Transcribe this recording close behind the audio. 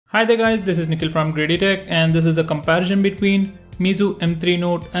Hi there guys, this is Nikhil from GreedyTech and this is a comparison between Meizu M3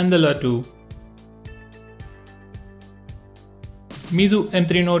 Note and the LeTv. Meizu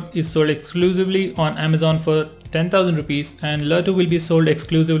M3 Note is sold exclusively on Amazon for 10,000 rupees and LeTv will be sold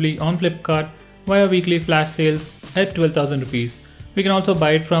exclusively on Flipkart via weekly flash sales at 12,000 rupees. We can also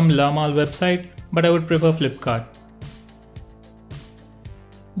buy it from LaMall website, but I would prefer Flipkart.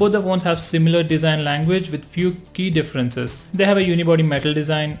 Both the phones have similar design language with few key differences. They have a unibody metal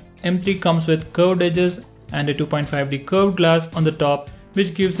design. M3 comes with curved edges and a 2.5D curved glass on the top,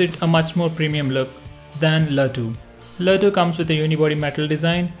 which gives it a much more premium look than LeTv. LeTv comes with a unibody metal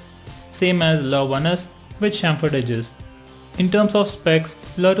design, same as Le1S with chamfered edges. In terms of specs,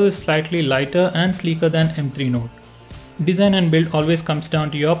 LeTv is slightly lighter and sleeker than M3 Note. Design and build always comes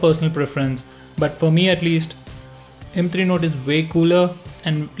down to your personal preference, but for me at least, M3 Note is way cooler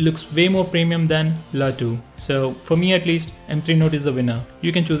and looks way more premium than LeTv. So for me at least, M3 Note is the winner.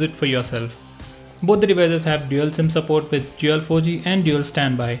 You can choose it for yourself. Both the devices have dual SIM support with dual 4G and dual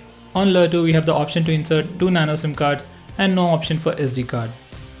standby. On LeTv we have the option to insert 2 nano SIM cards and no option for SD card.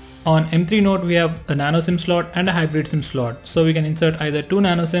 On M3 Note we have a nano SIM slot and a hybrid SIM slot, so we can insert either 2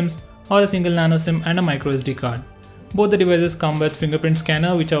 nano SIMs or a single nano SIM and a micro SD card. Both the devices come with fingerprint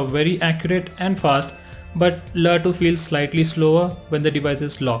scanner which are very accurate and fast, but LeTv feels slightly slower when the device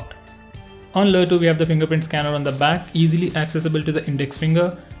is locked. On LeTv we have the fingerprint scanner on the back, easily accessible to the index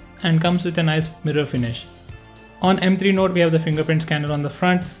finger, and comes with a nice mirror finish. On M3 Note we have the fingerprint scanner on the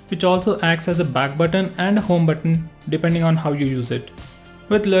front, which also acts as a back button and a home button depending on how you use it.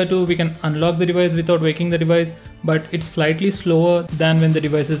 With LeTv we can unlock the device without waking the device, but it's slightly slower than when the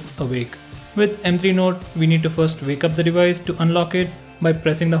device is awake. With M3 Note we need to first wake up the device to unlock it by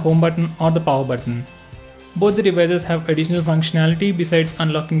pressing the home button or the power button. Both the devices have additional functionality besides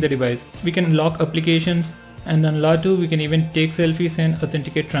unlocking the device. We can lock applications, and on LeTv we can even take selfies and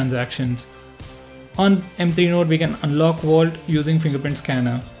authenticate transactions. On M3 Note we can unlock Vault using fingerprint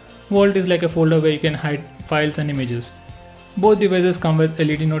scanner. Vault is like a folder where you can hide files and images. Both devices come with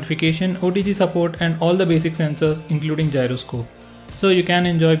LED notification, OTG support and all the basic sensors including gyroscope. So you can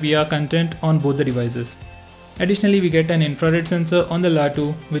enjoy VR content on both the devices. Additionally we get an infrared sensor on the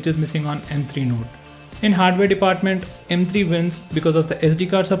LeTv which is missing on M3 Note. In hardware department, M3 wins because of the SD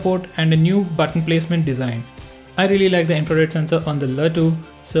card support and a new button placement design. I really like the infrared sensor on the LeTv,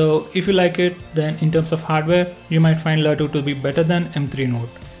 so if you like it, then in terms of hardware, you might find LeTv to be better than M3 Note.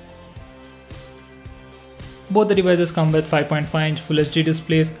 Both the devices come with 5.5-inch Full HD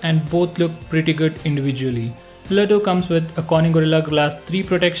displays and both look pretty good individually. LeTv comes with a Corning Gorilla Glass 3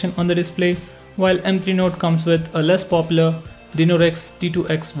 protection on the display, while M3 Note comes with a less popular Dinorex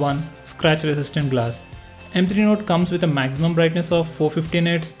T2X1 scratch resistant glass. M3 Note comes with a maximum brightness of 450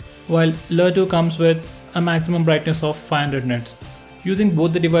 nits, while LeTv comes with a maximum brightness of 500 nits. Using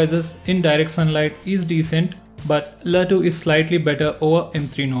both the devices in direct sunlight is decent, but LeTv is slightly better over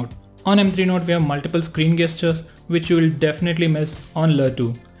M3 Note. On M3 Note we have multiple screen gestures which you will definitely miss on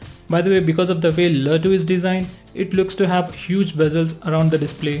LeTv. By the way, because of the way LeTv is designed, it looks to have huge bezels around the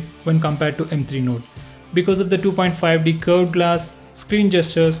display when compared to M3 Note. Because of the 2.5D curved glass, screen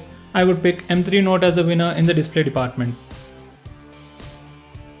gestures, I would pick M3 Note as the winner in the display department.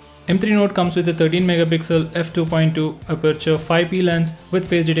 M3 Note comes with a 13 megapixel f2.2 aperture 5p lens with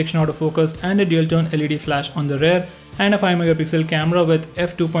face detection autofocus and a dual tone LED flash on the rear, and a 5 megapixel camera with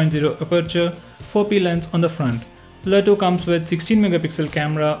f2.0 aperture 4p lens on the front. LeTv comes with 16 megapixel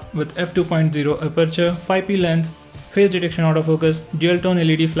camera with f2.0 aperture 5p lens, face detection autofocus, dual tone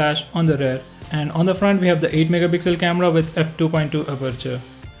LED flash on the rear, and on the front we have the 8 megapixel camera with f2.2 aperture.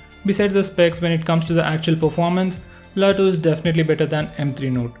 Besides the specs, when it comes to the actual performance, LeTv is definitely better than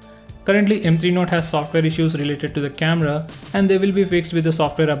M3 Note. Currently M3 Note has software issues related to the camera and they will be fixed with the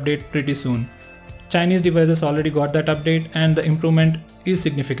software update pretty soon. Chinese devices already got that update and the improvement is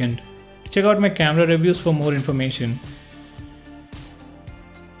significant. Check out my camera reviews for more information.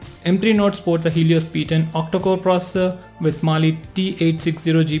 M3 Note sports a Helios P10 octa-core processor with Mali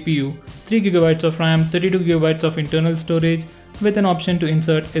T860 GPU, 3GB of RAM, 32GB of internal storage with an option to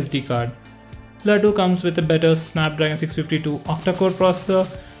insert SD card. LeTv comes with a better Snapdragon 652 octa-core processor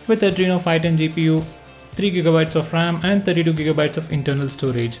with Adreno 510 GPU, 3GB of RAM and 32GB of internal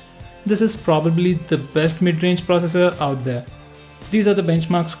storage. This is probably the best mid-range processor out there. These are the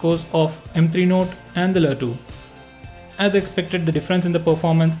benchmark scores of M3 Note and the LeTv. As expected, the difference in the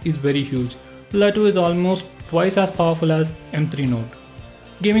performance is very huge. LeTv is almost twice as powerful as M3 Note.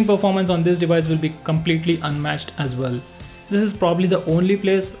 Gaming performance on this device will be completely unmatched as well. This is probably the only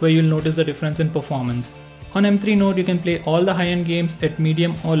place where you'll notice the difference in performance. On M3 Note you can play all the high-end games at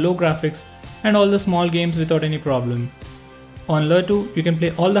medium or low graphics and all the small games without any problem. On LeTv, you can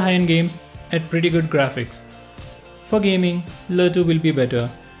play all the high-end games at pretty good graphics. For gaming, LeTv will be better.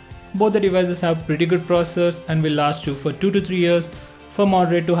 Both the devices have pretty good processors and will last you for 2 to 3 years for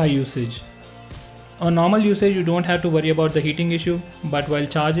moderate to high usage. On normal usage, you don't have to worry about the heating issue, but while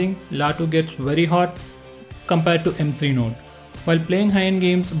charging, LeTv gets very hot compared to M3 Note. While playing high-end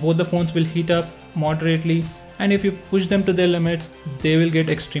games, both the phones will heat up moderately, and if you push them to their limits, they will get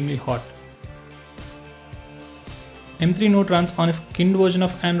extremely hot. M3 Note runs on a skinned version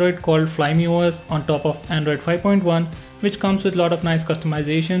of Android called Flyme OS on top of Android 5.1, which comes with a lot of nice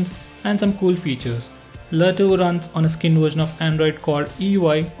customizations and some cool features. LeTv runs on a skinned version of Android called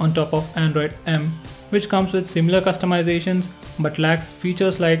EUI on top of Android M, which comes with similar customizations but lacks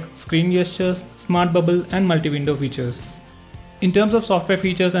features like screen gestures, smart bubble and multi-window features. In terms of software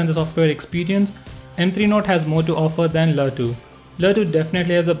features and the software experience, M3 Note has more to offer than LeTv. LeTv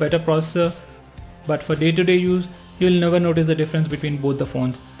definitely has a better processor, but for day-to-day use, you'll never notice the difference between both the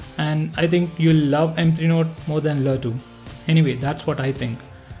phones, and I think you'll love M3 Note more than LeTv. Anyway, that's what I think.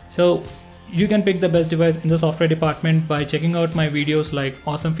 So you can pick the best device in the software department by checking out my videos like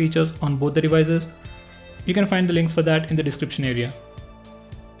awesome features on both the devices. You can find the links for that in the description area.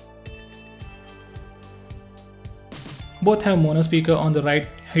 Both have mono speaker on the right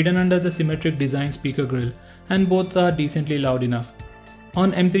hidden under the symmetric design speaker grill, and both are decently loud enough.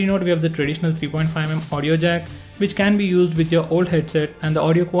 On M3 Note, we have the traditional 3.5mm audio jack, which can be used with your old headset, and the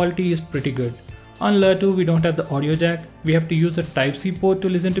audio quality is pretty good. On LeTv, we don't have the audio jack, we have to use a Type-C port to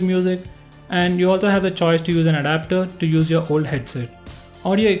listen to music, and you also have the choice to use an adapter to use your old headset.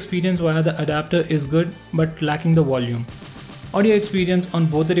 Audio experience via the adapter is good but lacking the volume. Audio experience on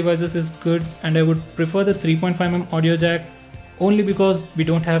both the devices is good, and I would prefer the 3.5mm audio jack only because we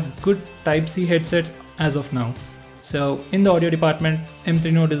don't have good Type-C headsets as of now. So in the audio department,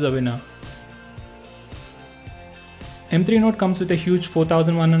 M3 Note is a winner. M3 Note comes with a huge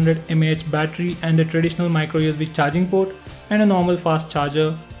 4100 mAh battery and a traditional micro USB charging port and a normal fast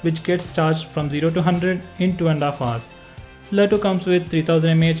charger which gets charged from 0 to 100 in 2.5 hours. LeTv comes with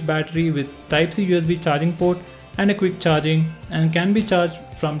 3000 mAh battery with Type-C USB charging port and a quick charging, and can be charged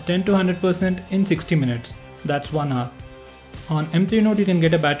from 10 to 100% in 60 minutes. That's 1 hour. On M3 Note, you can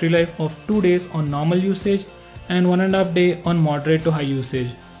get a battery life of 2 days on normal usage and 1.5 days on moderate to high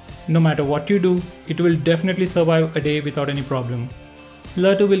usage. No matter what you do, it will definitely survive a day without any problem.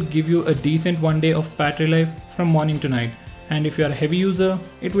 LeTv will give you a decent 1 day of battery life from morning to night, and if you are a heavy user,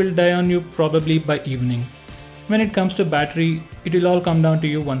 it will die on you probably by evening. When it comes to battery, it will all come down to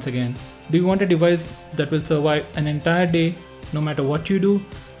you once again. Do you want a device that will survive an entire day no matter what you do,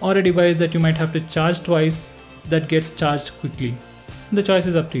 or a device that you might have to charge twice that gets charged quickly? The choice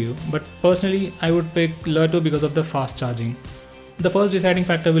is up to you, but personally I would pick LeTv because of the fast charging. The first deciding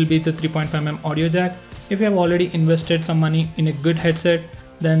factor will be the 3.5mm audio jack. If you have already invested some money in a good headset,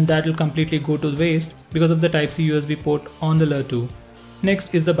 then that will completely go to waste because of the Type-C USB port on the LeTv.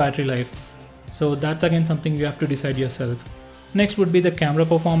 Next is the battery life. So that's again something you have to decide yourself. Next would be the camera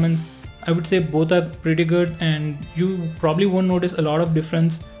performance. I would say both are pretty good, and you probably won't notice a lot of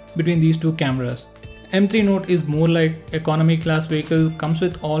difference between these two cameras. M3 Note is more like economy class vehicle, comes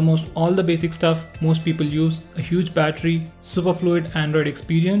with almost all the basic stuff most people use: a huge battery, super fluid Android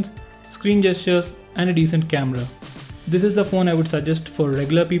experience, screen gestures and a decent camera. This is the phone I would suggest for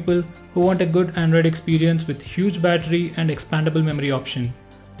regular people who want a good Android experience with huge battery and expandable memory option.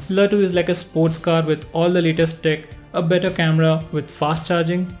 LeTv is like a sports car with all the latest tech, a better camera with fast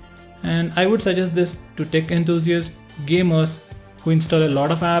charging, and I would suggest this to tech enthusiasts, gamers who install a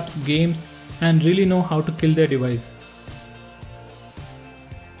lot of apps, games and really know how to kill their device.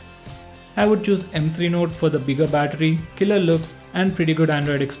 I would choose M3 Note for the bigger battery, killer looks and pretty good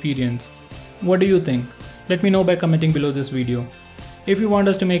Android experience. What do you think? Let me know by commenting below this video. If you want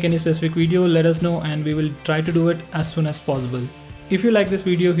us to make any specific video, let us know and we will try to do it as soon as possible. If you like this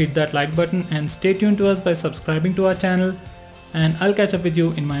video, hit that like button and stay tuned to us by subscribing to our channel, and I'll catch up with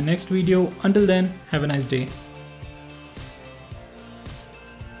you in my next video. Until then, have a nice day.